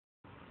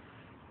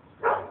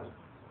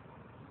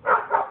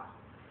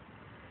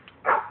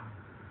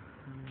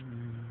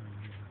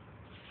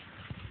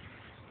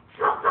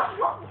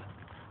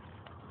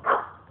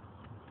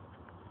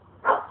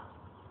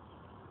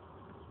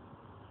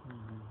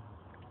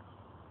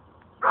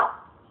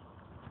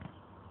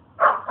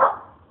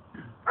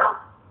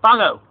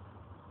Bongo!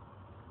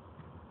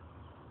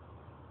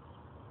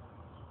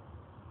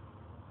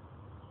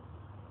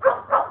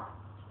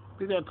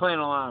 Look at that playing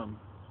alone.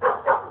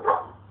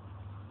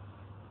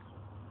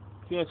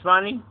 Think it's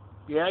funny?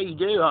 Yeah, you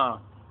do, huh?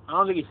 I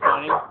don't think it's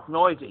funny. It's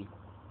noisy.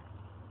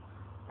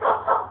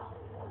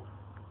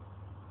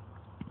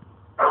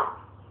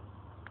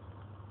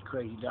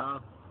 Crazy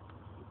dog.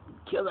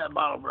 Kill that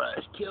bottle brush.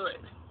 Kill it.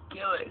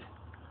 Kill it.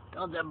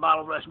 Don't let that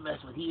bottle brush mess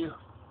with you.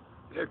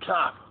 You're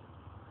tough.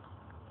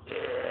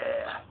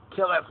 Yeah.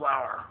 Kill that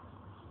flower.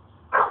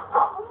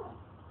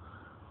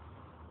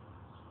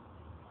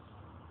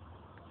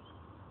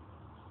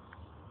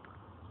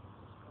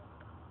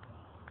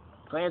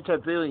 Plants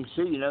have feelings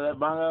too, you know that,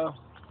 Bongo?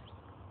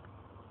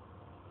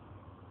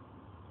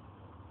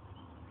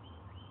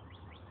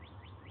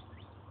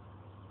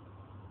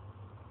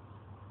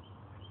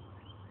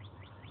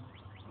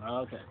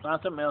 Okay, find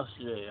something else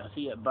to do. I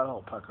see that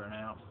butthole puckering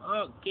out.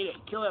 Oh, get it.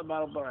 Kill that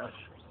bottle brush.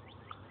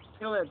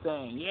 Kill that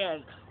thing. Yeah,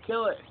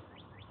 kill it.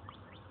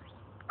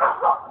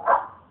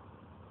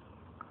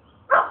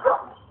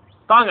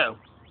 Bongo!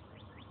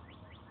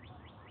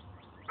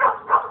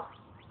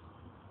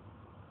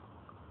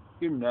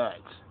 You're nuts.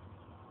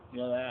 You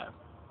know that?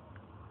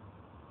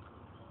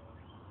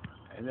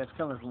 And that's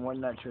coming from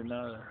one nut to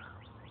another.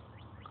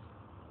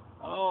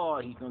 Oh,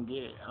 he's gonna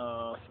get it.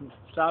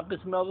 Stop and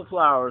smell the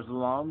flowers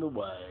along the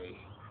way.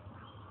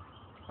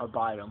 Or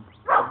bite them.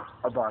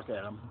 Or bark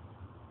at them.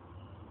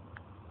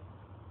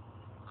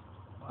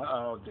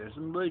 Uh-oh, there's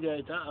some blue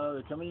jays. Uh-oh,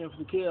 they're coming in for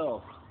the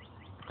kill.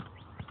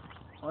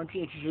 Aren't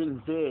you interested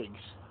in figs?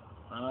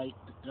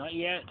 Not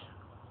yet.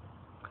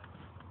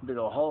 Big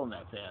old hole in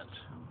that fence.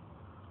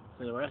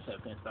 So the rest of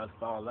that fence is about to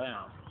fall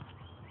down.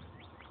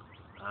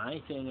 I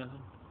ain't seen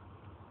nothing.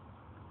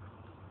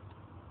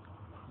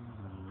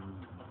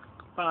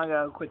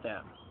 Bongo, quit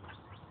that.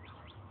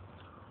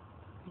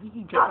 You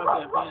can jump up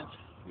that fence.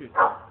 You're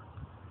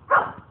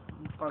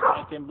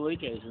barking at them blue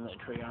jays in that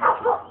tree,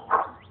 aren't you?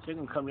 They're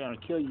gonna come down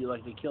and kill you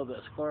like they killed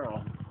that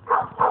squirrel.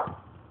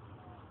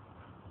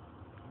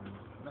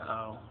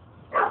 Uh-oh.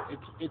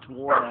 It's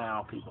war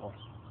now, people.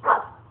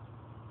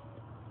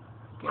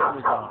 Get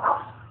rid of it.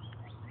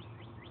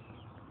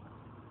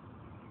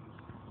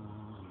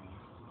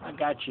 I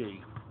got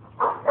you.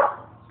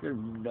 You're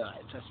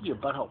nuts. I see your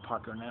butthole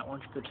pucker in that. Why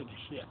don't you go take a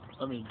shit?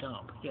 Let me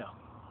dump. Yeah.